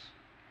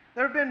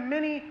 There have been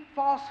many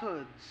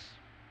falsehoods.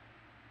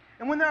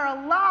 And when there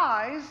are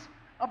lies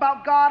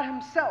about God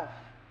Himself,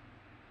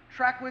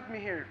 track with me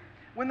here.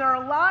 When there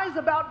are lies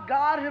about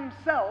God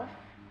Himself,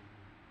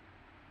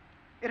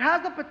 it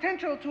has the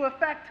potential to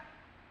affect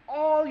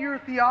all your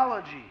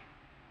theology.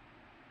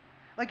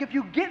 Like if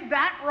you get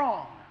that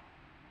wrong,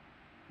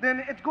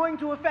 then it's going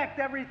to affect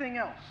everything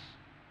else.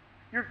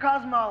 Your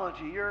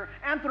cosmology, your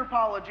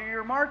anthropology,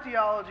 your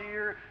martyrology,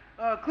 your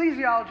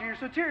ecclesiology, your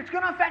soteriology, it's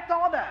going to affect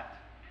all that.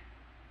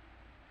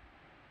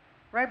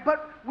 Right?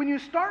 But when you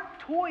start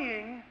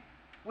toying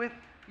with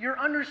your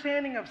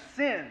understanding of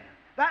sin,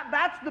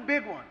 that's the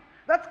big one.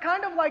 That's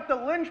kind of like the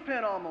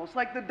linchpin almost,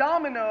 like the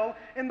domino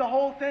in the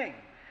whole thing.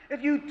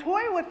 If you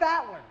toy with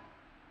that one,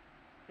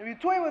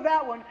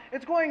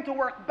 it's going to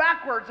work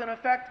backwards and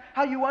affect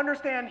how you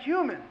understand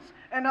humans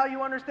and how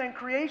you understand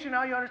creation,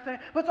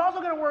 but it's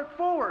also going to work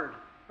forward,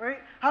 right?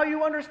 How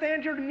you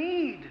understand your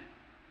need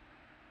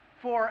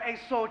for a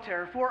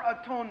soter, for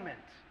atonement.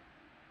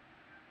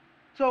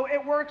 So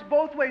it works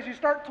both ways. You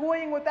start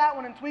toying with that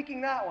one and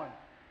tweaking that one.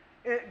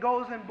 It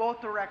goes in both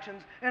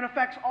directions and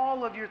affects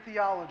all of your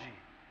theology.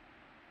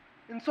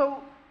 And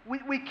so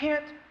we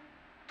can't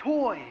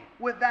toy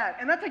with that.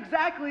 And that's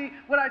exactly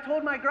what I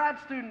told my grad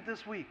student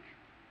this week.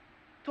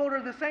 Told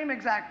her the same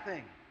exact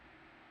thing.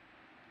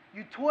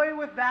 You toy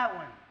with that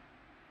one,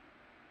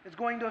 it's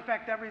going to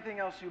affect everything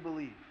else you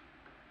believe.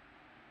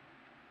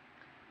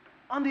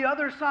 On the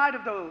other side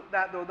of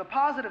that, the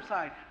positive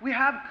side, we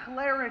have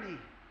clarity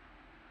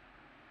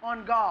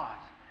on God.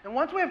 And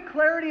once we have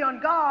clarity on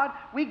God,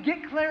 we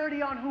get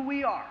clarity on who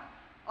we are,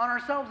 on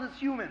ourselves as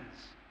humans.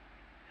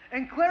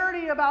 And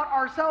clarity about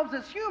ourselves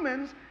as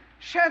humans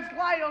sheds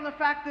light on the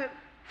fact that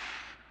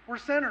we're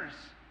sinners.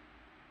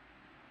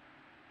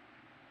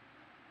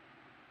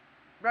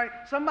 Right?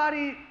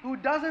 Somebody who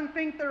doesn't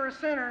think they're a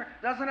sinner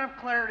doesn't have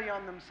clarity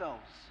on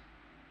themselves.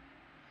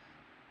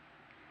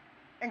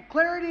 And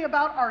clarity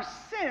about our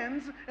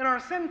sins and our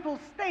sinful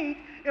state,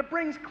 it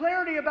brings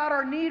clarity about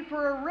our need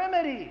for a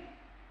remedy.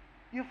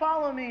 You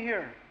follow me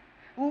here?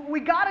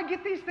 We got to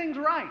get these things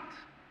right.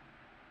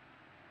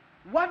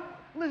 What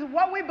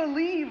we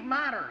believe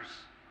matters.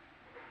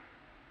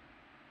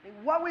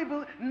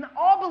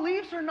 All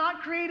beliefs are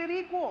not created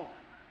equal.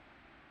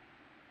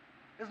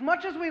 As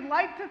much as we'd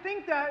like to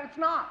think that, it's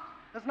not.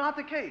 That's not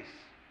the case.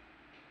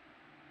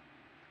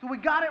 So we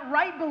got it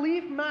right.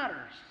 Belief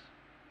matters.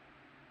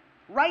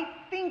 Right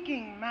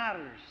thinking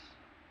matters.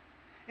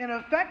 It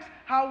affects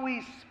how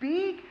we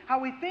speak, how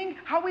we think,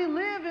 how we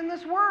live in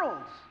this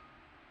world.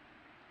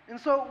 And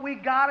so we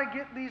got to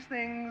get these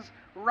things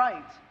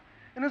right.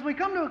 And as we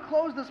come to a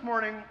close this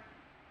morning,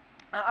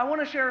 I want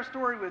to share a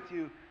story with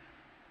you.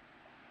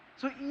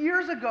 So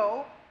years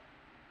ago,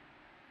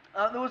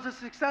 there was a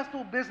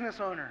successful business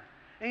owner.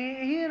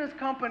 And he and his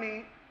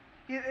company,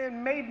 it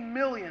made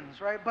millions,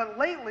 right? But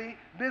lately,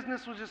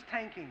 business was just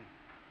tanking.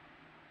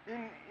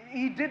 And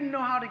he didn't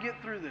know how to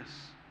get through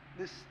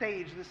this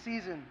stage, this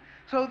season.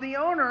 So the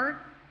owner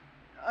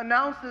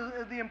announced,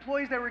 the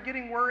employees that were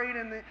getting worried,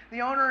 and the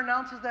owner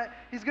announces that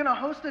he's going to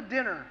host a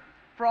dinner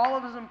for all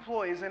of his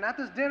employees. And at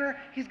this dinner,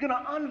 he's going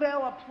to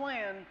unveil a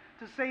plan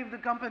to save the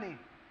company.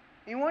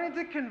 He wanted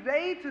to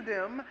convey to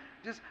them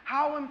just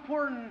how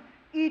important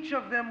each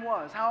of them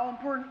was, how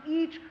important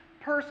each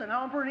person,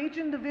 how important each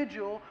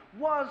individual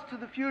was to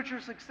the future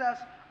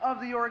success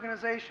of the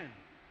organization.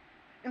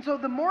 And so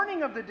the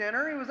morning of the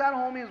dinner, he was at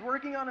home, he was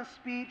working on a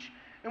speech,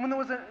 and when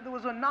there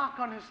was a knock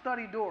on his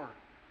study door.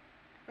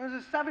 There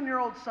was his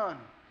 7-year-old son.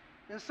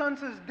 And his son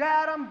says,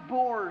 "Dad, I'm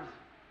bored."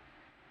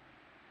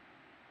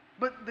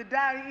 But the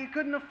dad, he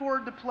couldn't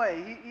afford to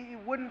play. He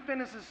wouldn't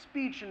finish his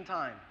speech in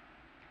time.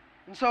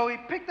 And so he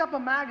picked up a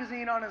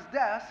magazine on his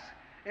desk,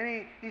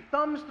 and he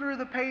thumbs through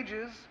the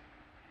pages,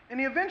 and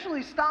he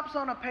eventually stops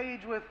on a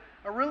page with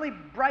a really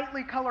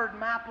brightly colored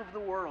map of the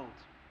world.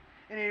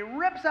 And he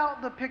rips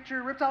out the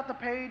picture, rips out the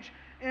page,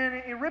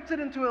 and he rips it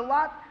into a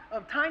lot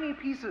of tiny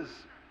pieces.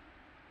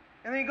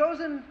 And then he goes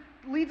and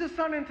leads his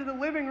son into the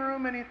living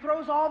room, and he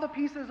throws all the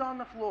pieces on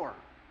the floor.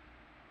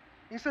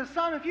 He says,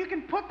 "Son, if you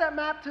can put that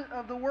map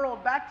of the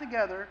world back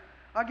together,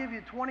 I'll give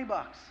you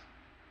 $20.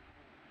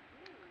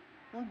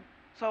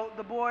 So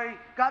the boy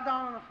got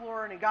down on the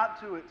floor and he got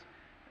to it.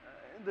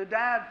 The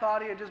dad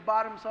thought he had just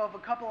bought himself a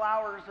couple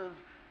hours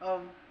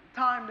of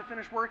time to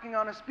finish working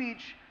on a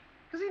speech,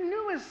 Because he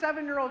knew his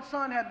 7-year-old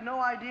son had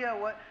no idea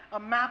what a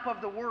map of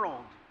the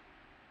world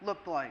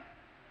looked like.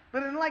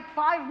 But in like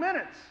 5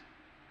 minutes,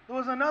 there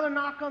was another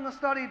knock on the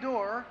study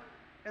door,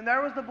 and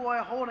there was the boy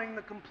holding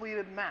the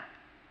completed map.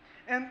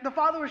 And the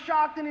father was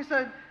shocked, and he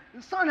said,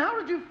 "Son, how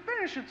did you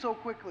finish it so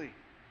quickly?"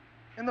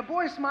 And the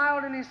boy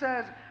smiled, and he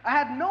says, "I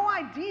had no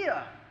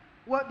idea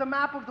what the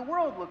map of the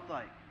world looked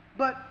like.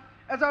 But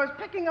as I was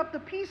picking up the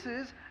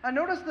pieces, I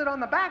noticed that on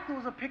the back there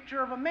was a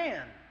picture of a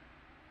man.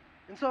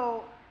 And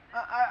so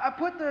I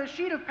put the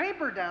sheet of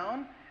paper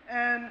down,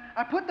 and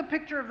I put the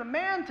picture of the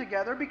man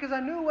together because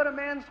I knew what a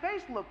man's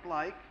face looked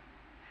like.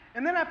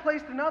 And then I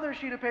placed another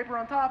sheet of paper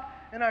on top,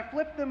 and I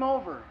flipped them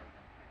over."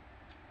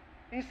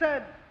 He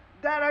said,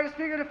 "Dad, I just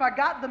figured if I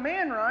got the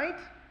man right,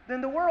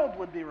 then the world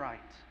would be right."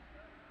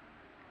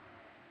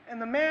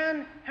 And the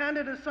man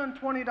handed his son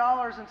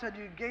 $20 and said,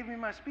 "You gave me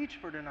my speech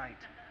for tonight.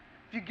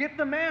 If you get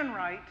the man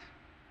right,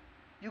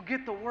 you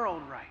get the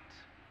world right.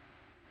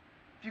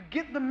 If you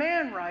get the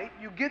man right,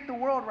 you get the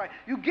world right.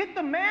 You get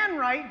the man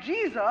right,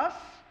 Jesus,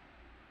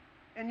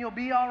 and you'll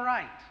be all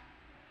right.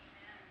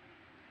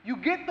 You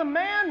get the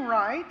man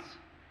right,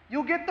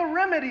 you'll get the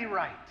remedy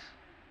right.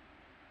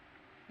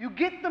 You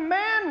get the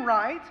man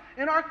right,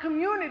 and our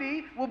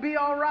community will be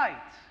all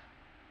right."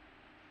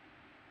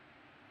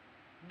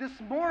 This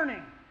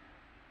morning,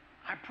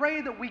 I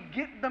pray that we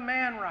get the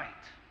man right.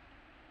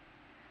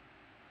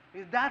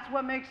 Because that's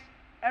what makes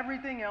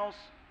everything else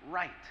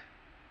right.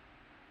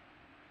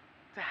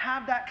 To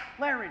have that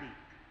clarity.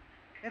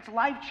 It's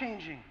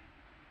life-changing.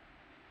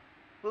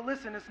 But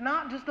listen, it's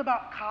not just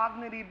about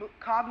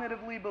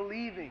cognitively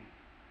believing.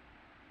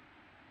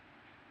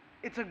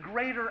 It's a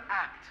greater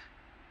act.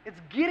 It's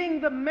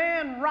getting the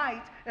man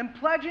right and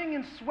pledging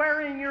and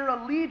swearing your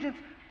allegiance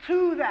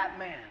to that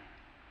man,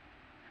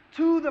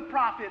 to the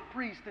prophet,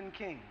 priest, and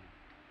king.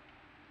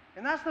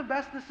 And that's the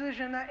best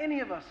decision that any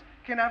of us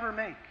can ever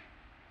make.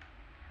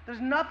 There's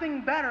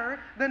nothing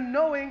better than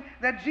knowing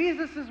that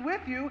Jesus is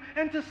with you,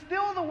 and to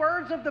steal the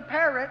words of the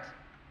parrot,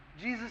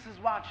 Jesus is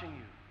watching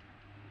you.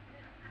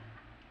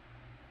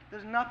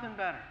 There's nothing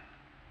better.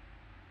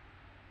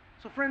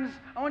 So friends,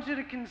 I want you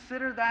to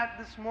consider that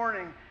this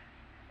morning.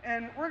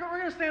 And we're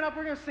going to stand up,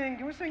 we're going to sing.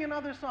 Can we sing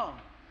another song?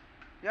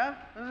 Yeah?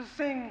 Let's just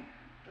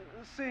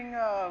sing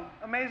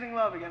Amazing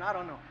Love again. I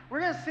don't know. We're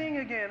going to sing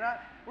again.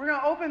 We're going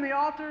to open the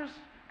altars.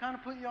 Kind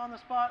of put you on the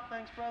spot.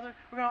 Thanks, brother.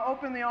 We're going to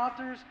open the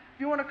altars. If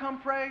you want to come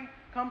pray,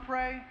 come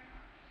pray.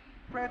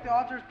 Pray at the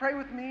altars. Pray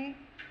with me.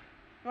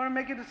 If you want to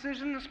make a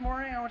decision this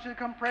morning, I want you to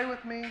come pray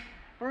with me.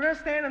 We're going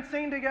to stand and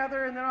sing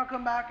together, and then I'll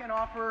come back and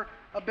offer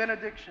a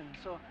benediction.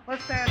 So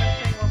let's stand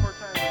and sing one more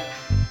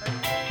time.